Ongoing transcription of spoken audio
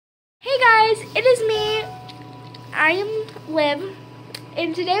Hey guys, it is me. I am Liv,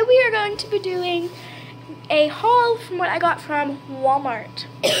 and today we are going to be doing a haul from what I got from Walmart.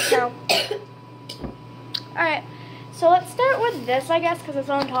 So, alright, so let's start with this, I guess, because it's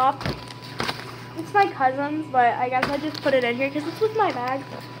on top. It's my cousin's, but I guess I just put it in here because it's with my bag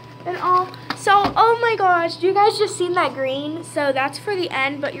and all. So, oh my gosh, you guys just seen that green? So that's for the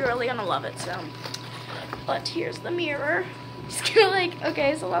end, but you're really gonna love it, so. But here's the mirror. Just gonna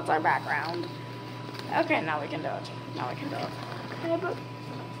okay, so that's our background. Okay, now we can do it. Okay, but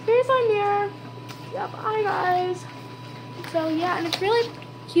here's our mirror. Yep, hi guys. So yeah, and it's really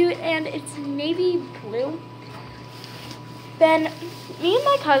cute and it's navy blue. Then me and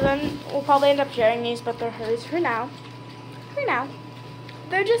my cousin will probably end up sharing these, but they're hers for now.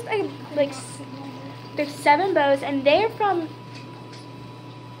 They're just they're 7 bows and they're from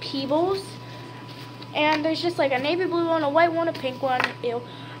Peebles. And there's just like a navy blue one, a white one, a pink one, ew.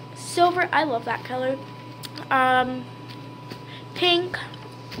 Silver, I love that color. Pink,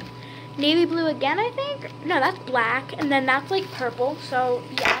 navy blue again, I think. No, that's black, and then that's like purple, so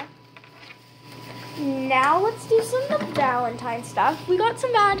yeah. Now let's do some of the Valentine stuff. We got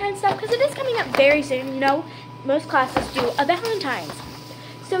some Valentine stuff because it is coming up very soon. You know, most classes do a Valentine's.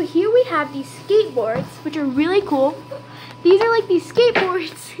 So here we have these skateboards, which are really cool. These are like these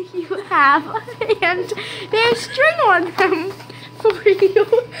skateboards you have, and they have string on them for you.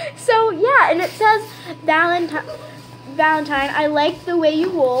 So yeah, and it says Valentine, I like the way you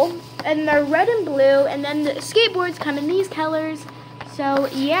roll, and they're red and blue, and then the skateboards come in these colors. So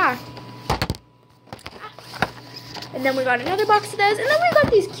yeah. And then we got another box of those, and then we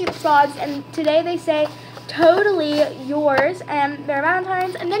got these cute frogs, and today they say totally yours, and they're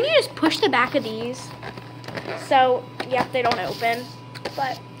Valentine's, and then you just push the back of these. So, yeah, they don't open.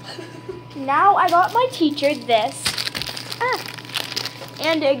 But now I got my teacher this.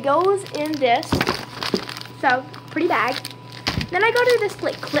 And it goes in this. So, pretty bag. Then I got her this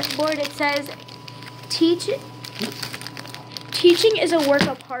like clipboard. It says, teaching is a work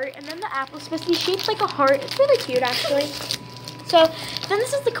of art. And then the apple's supposed to be shaped like a heart. It's really cute, actually. So, then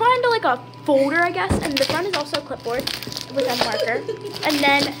this is the kind of like a folder, I guess. And the front is also a clipboard with a marker. And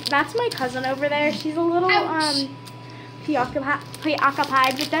then that's my cousin over there. She's a little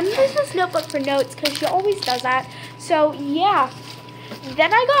preoccupied. But then there's this notebook for notes because she always does that. So yeah.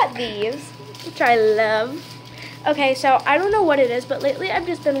 Then I got these, which I love. Okay, so I don't know what it is, but lately I've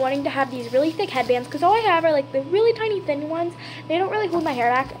just been wanting to have these really thick headbands because all I have are like the really tiny thin ones. They don't really hold my hair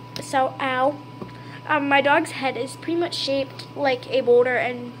back. So ow. My dog's head is pretty much shaped like a boulder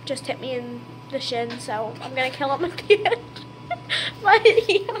and just hit me in the shin, so I'm gonna kill him at the end. But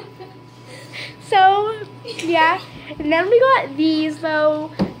yeah. So yeah, and then we got these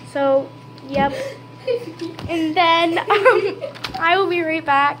though. So yep. And then I will be right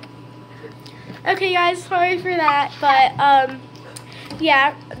back. Okay, guys, sorry for that, but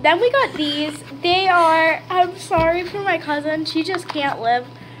yeah. Then we got these. They are. I'm sorry for my cousin. She just can't live.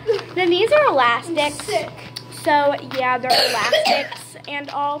 Then these are elastics. So yeah, they're elastics and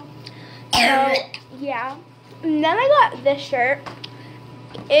all. So yeah. And then I got this shirt.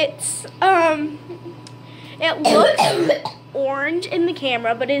 It's it looks orange in the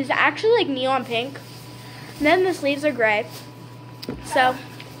camera, but it is actually like neon pink. And then the sleeves are gray. So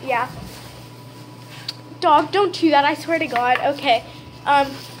yeah. Dog, don't do that, I swear to God. Okay.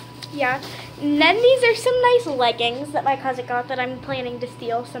 Yeah. And then these are some nice leggings that my cousin got that I'm planning to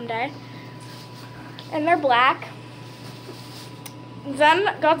steal someday. And they're black.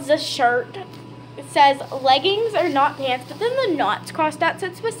 Then got this shirt. It says leggings are not pants, but then the knots crossed out, so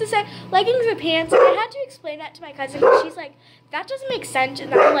it's supposed to say leggings are pants. And I had to explain that to my cousin because she's like, that doesn't make sense.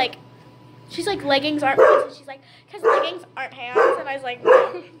 And I'm like, she's like, leggings aren't pants. And she's like, because leggings aren't pants. And I was like,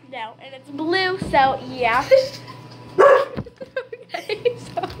 no. And it's blue, so yeah. Okay,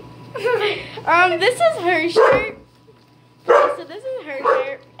 so this is her shirt. Okay, so this is her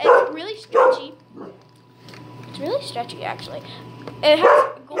shirt. It's really stretchy. It's really stretchy, actually. It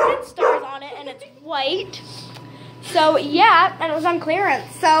has golden stars on it, and it's white. So, yeah, and it was on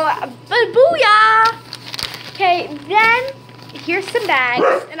clearance. So, booyah! Okay, then, here's some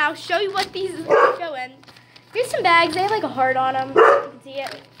bags, and I'll show you what these go in. Here's some bags. They have, like, a heart on them. You can see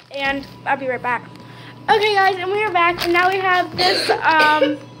it. And I'll be right back. Okay, guys, and we are back, and now we have this,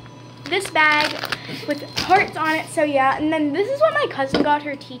 this bag with hearts on it. So, yeah, and then this is what my cousin got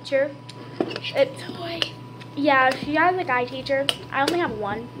her teacher. It's toy. Yeah, she has a guy teacher. I only have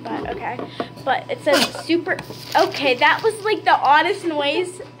one, but okay. But it says super. Okay, that was like the oddest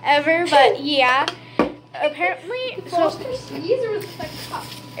noise ever, but yeah. Apparently, so or was it the cup?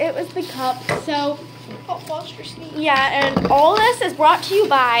 It was the cup. So Foster sneak. Yeah, and all this is brought to you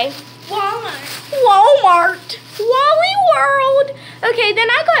by Walmart. Wally World. Okay, then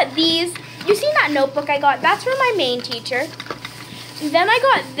I got these. You see that notebook I got? That's from my main teacher. Then I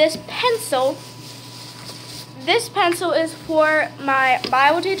got this pencil. This pencil is for my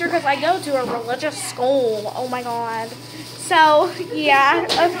Bible teacher because I go to a religious school. Oh my God. So, yeah,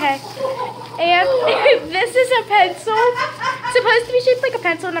 okay. And this is a pencil. It's supposed to be shaped like a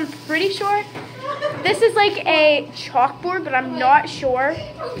pencil, and I'm pretty sure this is like a chalkboard, but I'm not sure.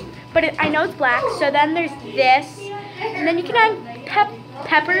 But I know it's black. So then there's this. And then you can have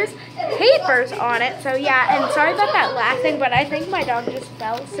papers on it. So yeah, and sorry about that laughing, but I think my dog just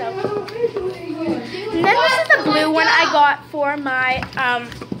fell. So, and then this is the blue one I got for my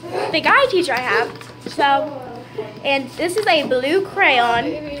the guy teacher I have. So, and this is a blue crayon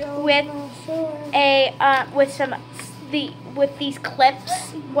with a with these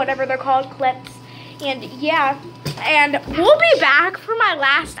clips, whatever they're called, clips. And yeah, and we'll be back for my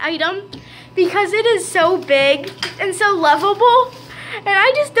last item because it is so big and so lovable. And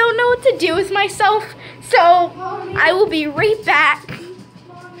I just don't know what to do with myself. So I will be right back.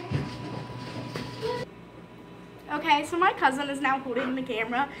 Okay, so my cousin is now holding the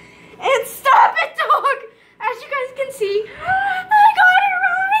camera. And stop it, dog! As you guys can see, I got it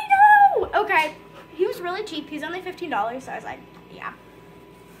right now! Okay, he was really cheap. He's only $15, so I was like, yeah.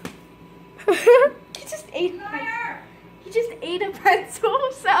 He just ate a pencil,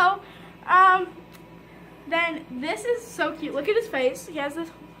 so, then this is so cute. Look at his face. He has this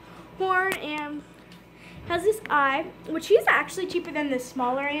horn and has this eye, which he's actually cheaper than the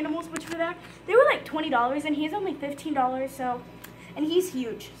smaller animals, which were there. They were like $20, and he's only $15, so, and he's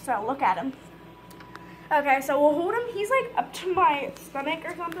huge, so look at him. Okay, so we'll hold him. He's like up to my stomach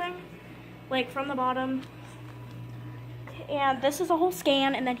or something, like from the bottom. And this is a whole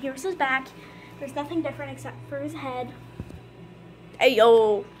scan, and then here's his back. There's nothing different except for his head. Hey,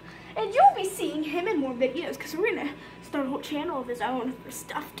 yo. And you'll be seeing him in more videos because we're going to start a whole channel of his own for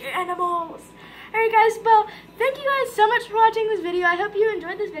stuffed animals. Alright guys, well, thank you guys so much for watching this video. I hope you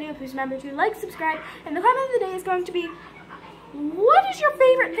enjoyed this video. Please remember to like, subscribe, and the comment of the day is going to be, what is your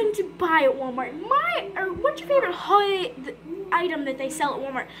favorite thing to buy at Walmart? What's your favorite holiday item that they sell at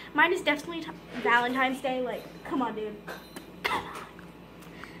Walmart? Mine is definitely Valentine's Day. Like, come on, dude. Come on.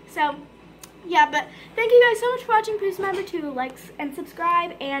 So, yeah, but thank you guys so much for watching. Please remember to like and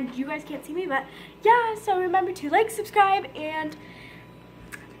subscribe. And you guys can't see me, but yeah, so remember to like, subscribe, and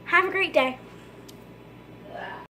have a great day.